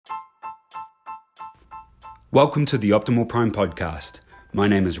Welcome to the Optimal Prime Podcast. My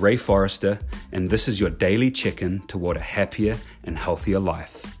name is Ray Forrester, and this is your daily check-in toward a happier and healthier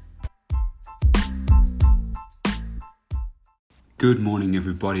life. Good morning,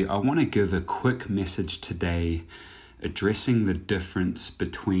 everybody. I want to give a quick message today addressing the difference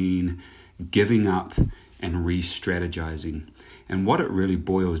between giving up and re-strategizing. And what it really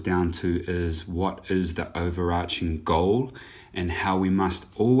boils down to is what is the overarching goal and how we must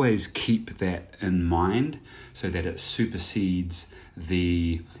always keep that in mind so that it supersedes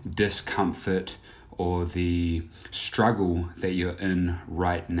the discomfort or the struggle that you're in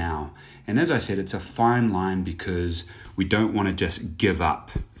right now. And as I said, it's a fine line because we don't want to just give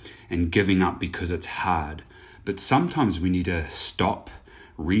up and giving up because it's hard. But sometimes we need to stop,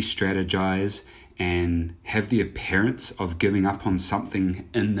 re-strategize, and have the appearance of giving up on something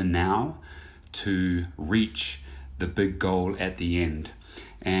in the now to reach the big goal at the end.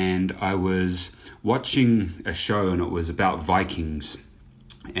 And I was watching a show and it was about Vikings.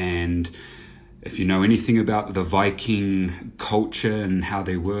 And if you know anything about the Viking culture and how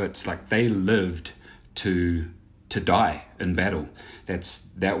they were, it's like they lived to die in battle.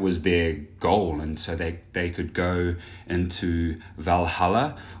 That was their goal, and so they could go into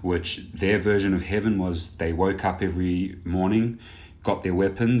Valhalla, which their version of heaven was they woke up every morning, got their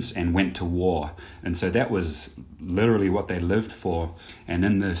weapons and went to war. And so that was literally what they lived for. And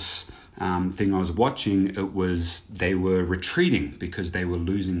in this thing I was watching, it was they were retreating because they were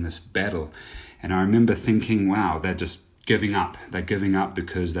losing this battle. And I remember thinking, wow, they're just giving up. They're giving up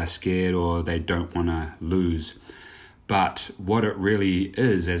because they're scared or they don't want to lose. But what it really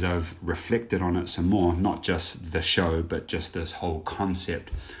is, as I've reflected on it some more, not just the show, but just this whole concept,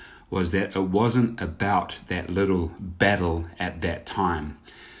 was that it wasn't about that little battle at that time.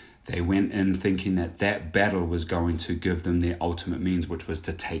 They went in thinking that battle was going to give them their ultimate means, which was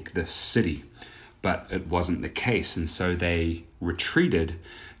to take this city. But it wasn't the case, and so they retreated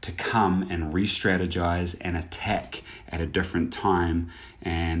to come and re-strategize and attack at a different time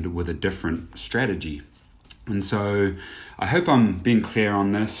and with a different strategy. And so I hope I'm being clear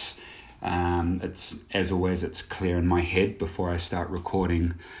on this. It's, as always, it's clear in my head before I start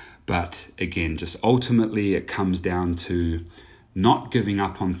recording. But again, just ultimately it comes down to not giving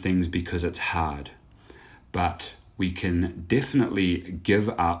up on things because it's hard. But we can definitely give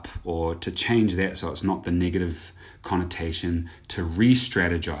up, or to change that so it's not the negative connotation, to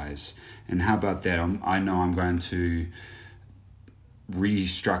re-strategize. And how about that? I know I'm going to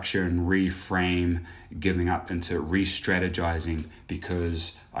restructure and reframe giving up into re-strategizing,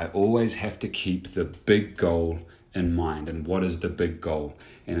 because I always have to keep the big goal in mind. And what is the big goal?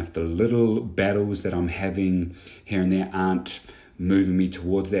 And if the little battles that I'm having here and there aren't moving me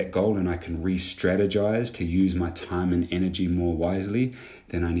towards that goal, and I can re-strategize to use my time and energy more wisely,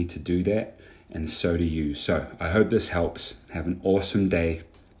 then I need to do that, and so do you. So I hope this helps. Have an awesome day,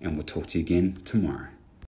 and we'll talk to you again tomorrow.